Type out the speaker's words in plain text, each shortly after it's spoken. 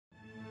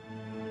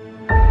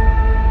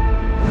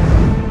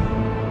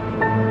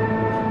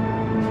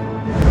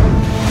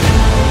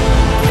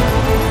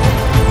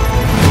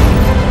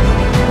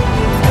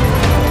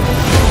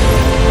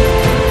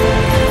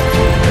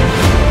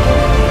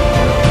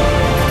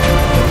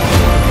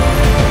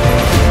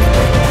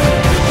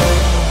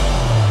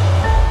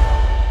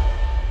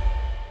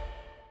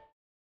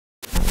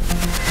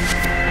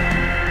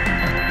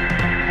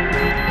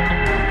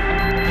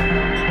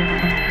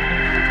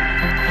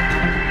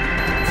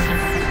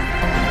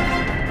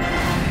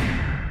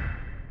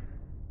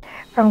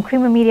From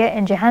Creamer Media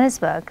in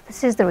Johannesburg,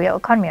 this is the Real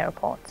Economy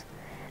Report.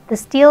 The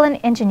Steel and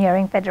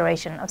Engineering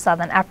Federation of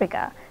Southern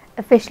Africa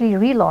officially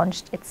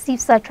relaunched its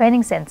Seifsa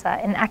Training Centre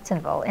in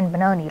Actonville in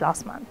Benoni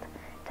last month.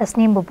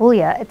 Tasneem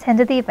Bulbulia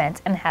attended the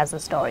event and has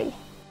the story.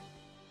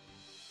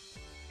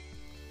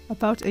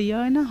 About a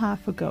year and a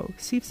half ago,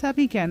 Seifsa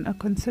began a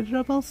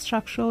considerable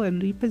structural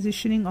and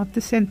repositioning of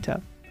the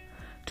centre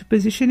to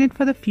position it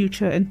for the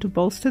future and to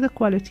bolster the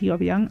quality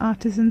of young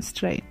artisans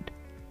trained.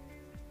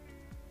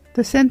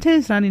 The centre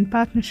is run in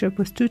partnership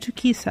with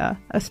Thuthukisa,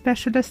 a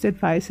specialist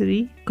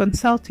advisory,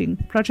 consulting,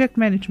 project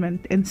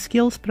management and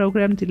skills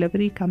program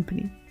delivery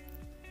company.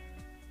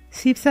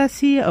 Seifsa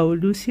CEO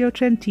Lucio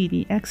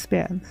Trentini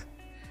expands.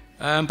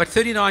 But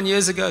 39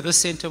 years ago, this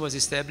centre was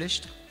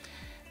established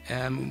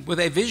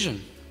with a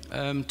vision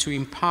to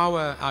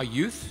empower our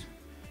youth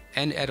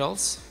and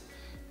adults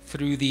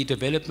through the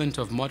development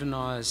of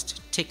modernised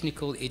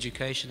technical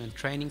education and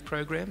training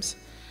programs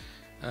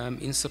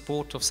in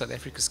support of South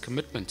Africa's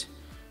commitment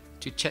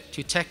to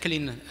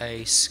tackling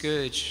a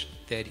scourge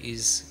that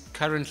is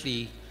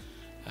currently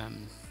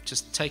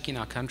just taking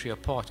our country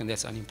apart, and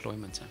that's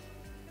unemployment.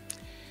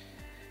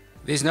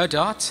 There's no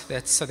doubt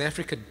that South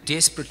Africa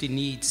desperately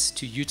needs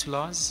to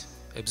utilise,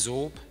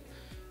 absorb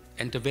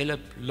and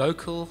develop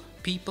local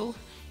people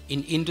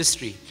in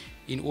industry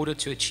in order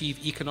to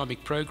achieve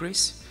economic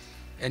progress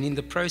and in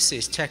the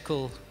process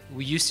tackle,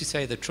 we used to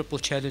say, the triple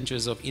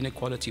challenges of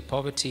inequality,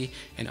 poverty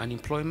and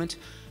unemployment.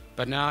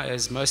 But now,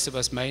 as most of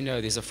us may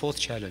know, there's a fourth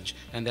challenge,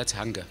 and that's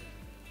hunger.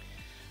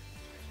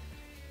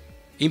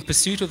 In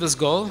pursuit of this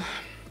goal,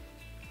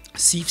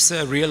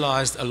 Seifsa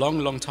realized a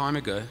long time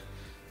ago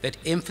that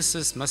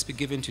emphasis must be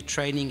given to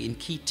training in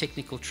key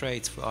technical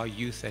trades for our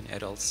youth and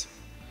adults.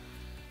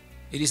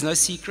 It is no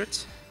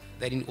secret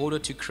that in order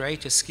to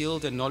create a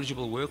skilled and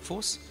knowledgeable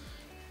workforce,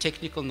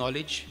 technical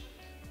knowledge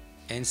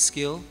and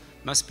skill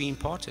must be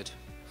imparted.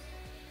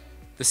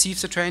 The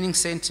Seifsa Training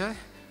Centre,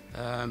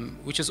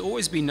 which has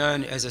always been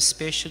known as a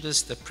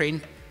specialist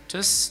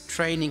apprentice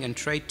training and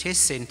trade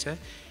test centre,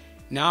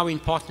 now in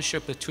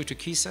partnership with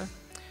Thuthukisa,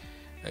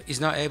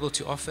 is now able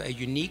to offer a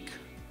unique,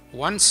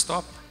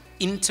 one-stop,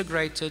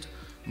 integrated,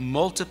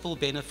 multiple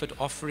benefit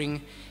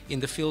offering in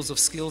the fields of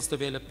skills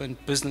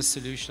development, business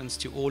solutions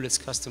to all its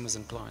customers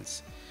and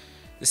clients.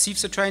 The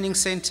Seifsa Training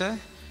Centre,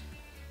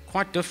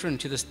 quite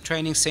different to the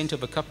training centre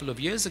of a couple of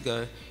years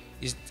ago,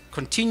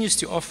 continues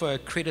to offer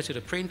accredited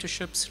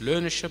apprenticeships,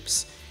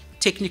 learnerships,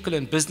 technical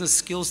and business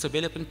skills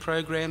development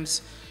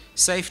programs,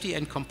 safety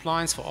and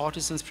compliance for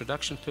artisans,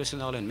 production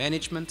personnel and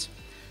management,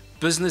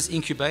 business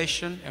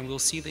incubation, and we'll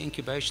see the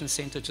incubation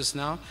centre just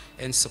now,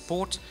 and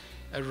support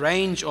a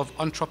range of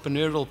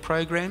entrepreneurial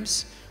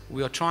programs.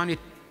 We are trying to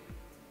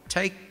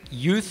take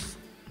youth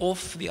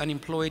off the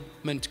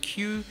unemployment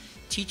queue,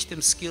 teach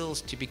them skills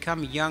to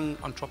become young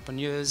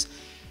entrepreneurs,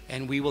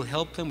 and we will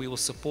help them, we will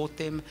support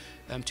them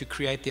to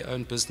create their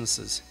own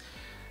businesses.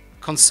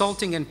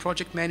 Consulting and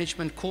project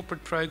management,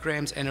 corporate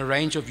programs, and a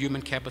range of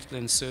human capital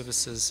and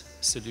services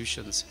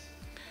solutions.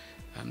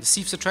 The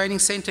Seifsa Training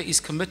Centre is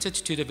committed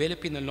to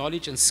developing the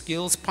knowledge and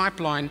skills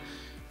pipeline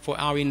for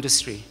our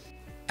industry.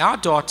 Our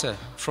data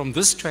from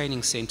this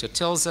training centre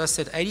tells us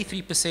that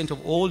 83%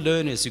 of all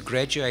learners who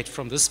graduate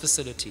from this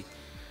facility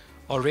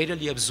are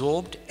readily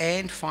absorbed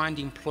and find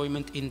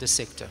employment in the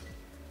sector.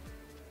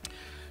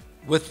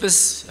 With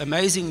this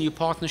amazing new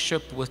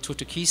partnership with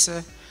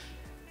Thuthukisa,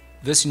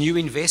 this new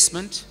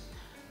investment,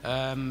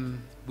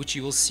 which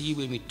you will see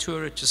when we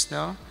tour it just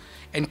now,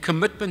 and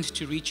commitment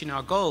to reaching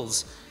our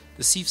goals,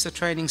 the Seifsa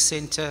Training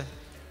Centre,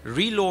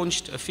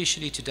 relaunched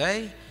officially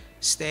today,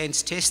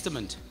 stands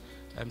testament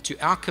to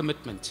our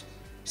commitment,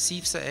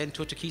 Seifsa and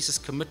Thuthukisa's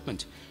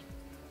commitment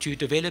to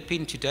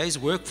developing today's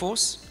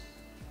workforce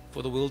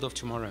for the world of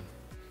tomorrow.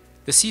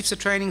 The Seifsa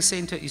Training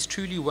Centre is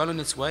truly well on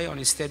its way on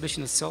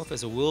establishing itself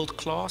as a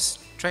world-class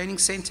training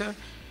centre,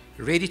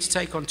 ready to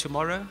take on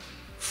tomorrow,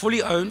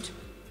 fully owned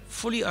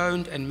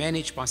and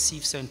managed by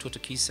Seifsa and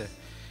Thuthukisa.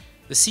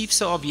 The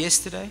Seifsa of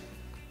yesterday,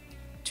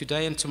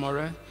 today and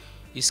tomorrow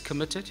is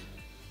committed,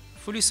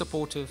 fully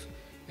supportive,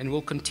 and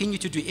will continue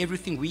to do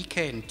everything we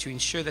can to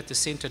ensure that the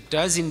centre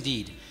does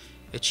indeed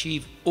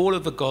achieve all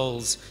of the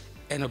goals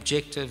and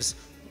objectives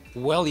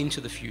well into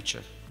the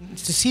future.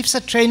 The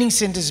Seifsa Training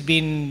Centre has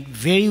been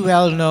very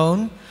well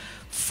known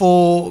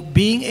for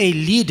being a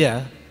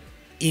leader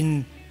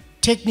in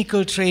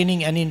technical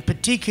training, and in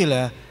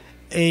particular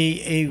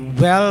a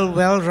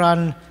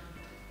well-run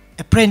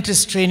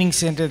apprentice training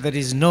centre that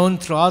is known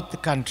throughout the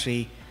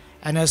country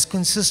and has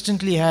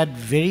consistently had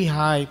very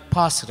high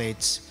pass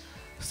rates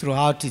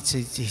throughout its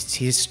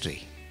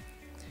history.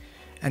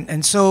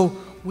 And so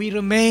we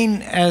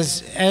remain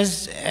as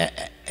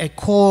a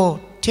core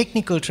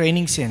technical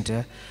training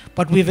centre,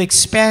 but we've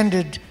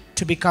expanded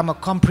to become a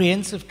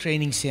comprehensive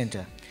training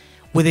centre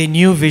with a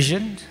new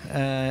vision,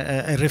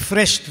 a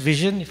refreshed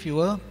vision, if you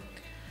will,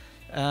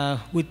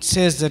 which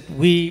says that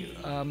we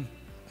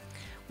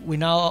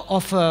now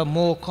offer a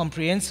more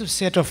comprehensive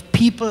set of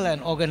people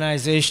and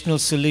organizational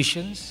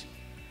solutions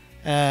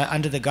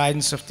under the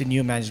guidance of the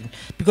new management.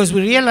 Because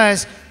we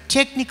realize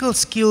technical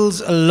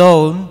skills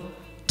alone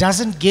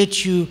doesn't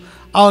get you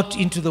out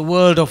into the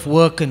world of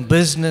work and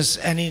business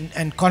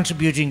and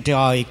contributing to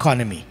our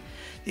economy.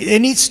 There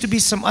needs to be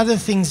some other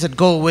things that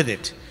go with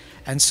it.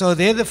 And so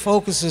they're the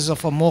focuses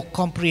of a more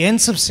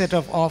comprehensive set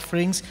of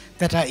offerings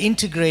that are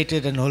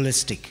integrated and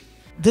holistic.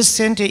 This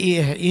center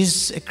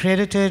is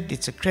accredited.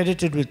 It's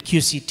accredited with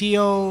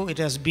QCTO. It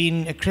has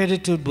been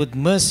accredited with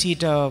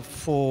MERCETA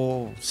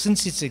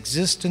since its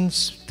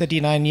existence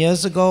 39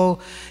 years ago.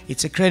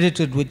 It's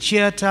accredited with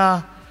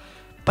CHIATA.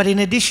 But in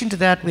addition to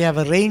that, we have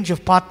a range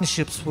of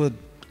partnerships with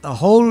a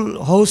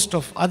whole host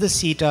of other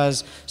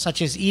CETAs,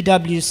 such as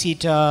EW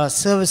CETA,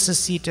 Services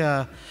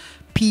CETA,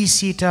 P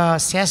CETA,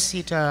 SAS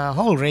CETA, a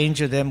whole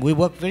range of them. We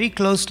work very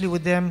closely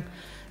with them,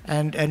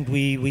 and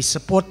we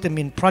support them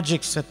in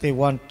projects that they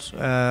want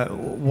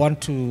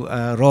to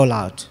roll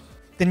out.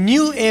 The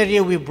new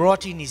area we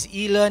brought in is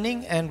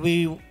e-learning, and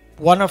we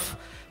one of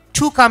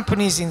 2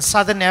 companies in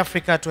Southern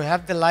Africa to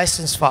have the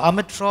license for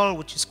Amatrol,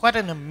 which is quite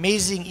an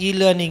amazing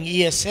e-learning,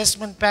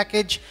 e-assessment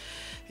package.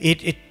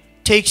 It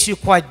takes you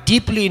quite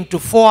deeply into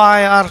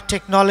 4IR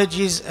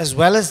technologies as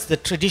well as the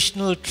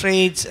traditional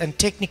trades and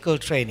technical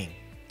training.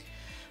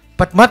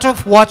 But much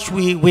of what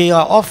we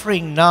are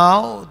offering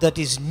now that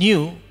is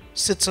new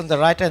sits on the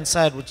right-hand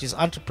side, which is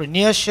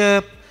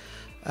entrepreneurship,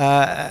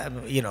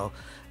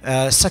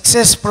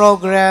 success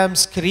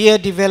programs, career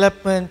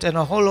development, and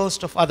a whole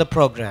host of other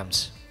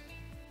programs.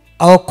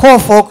 Our core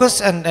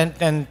focus, and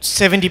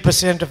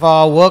 70% of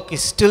our work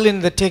is still in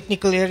the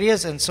technical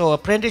areas, and so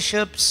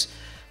apprenticeships,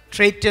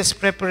 trade test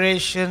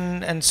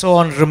preparation, and so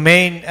on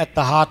remain at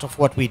the heart of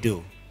what we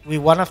do.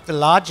 We're one of the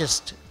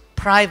largest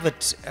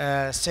private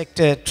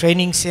sector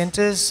training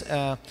centers,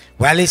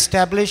 well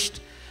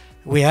established.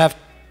 We have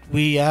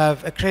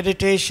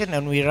accreditation,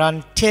 and we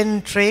run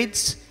 10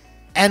 trades,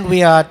 and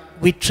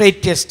we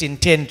trade test in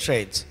 10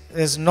 trades.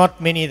 There's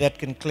not many that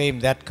can claim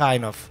that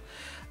kind of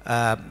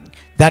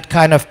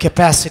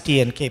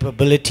capacity and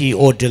capability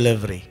or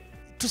delivery.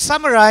 To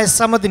summarize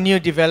some of the new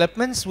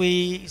developments,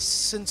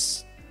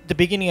 since the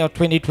beginning of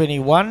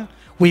 2021,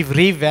 we've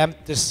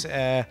revamped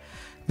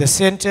the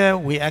center.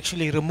 We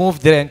actually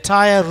removed the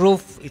entire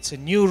roof. It's a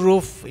new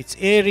roof. It's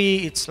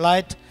airy. It's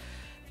light.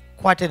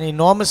 Quite an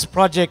enormous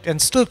project,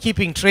 and still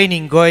keeping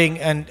training going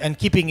and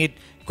keeping it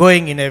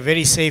going in a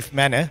very safe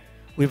manner.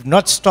 We've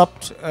not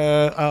stopped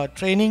our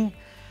training.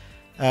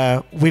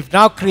 We've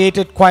now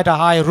created quite a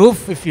high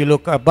roof. If you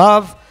look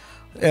above,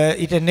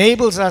 it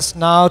enables us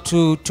now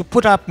to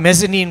put up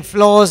mezzanine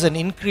floors and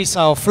increase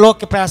our floor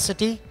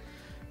capacity,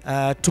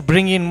 to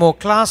bring in more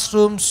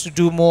classrooms, to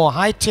do more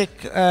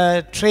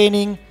high-tech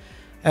training,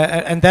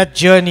 and that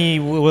journey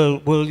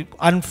will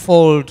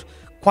unfold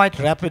quite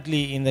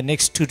rapidly in the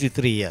next 2 to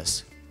 3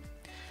 years.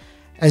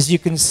 As you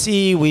can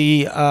see,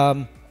 we've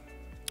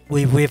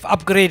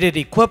upgraded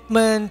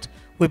equipment.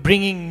 We're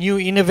bringing new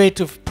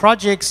innovative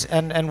projects,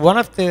 and one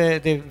of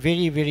the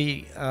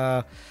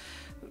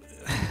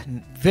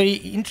very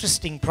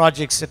interesting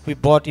projects that we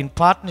bought in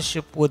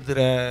partnership with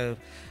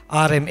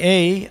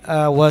RMA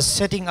was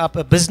setting up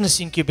a business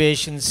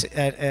incubation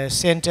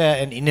center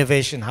and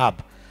innovation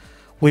hub.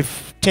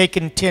 We've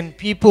taken 10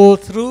 people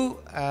through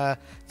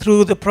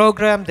the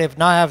program. They've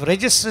now have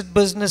registered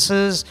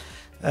businesses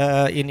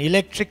in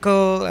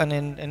electrical and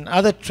in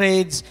other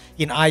trades,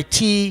 in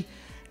IT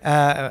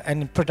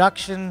and in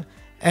production,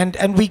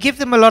 and we give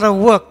them a lot of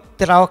work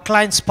that our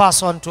clients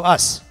pass on to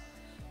us.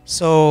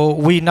 So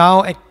we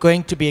now are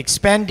going to be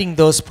expanding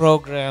those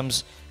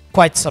programs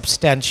quite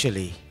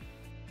substantially.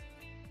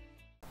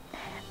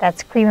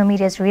 That's Creamer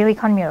Media's Real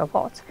Economy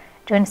Report.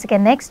 Join us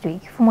again next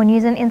week for more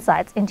news and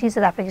insights into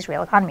South Africa's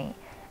real economy.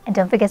 And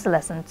don't forget to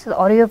listen to the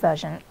audio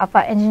version of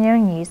our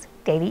Engineering News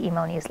daily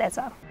email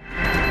newsletter.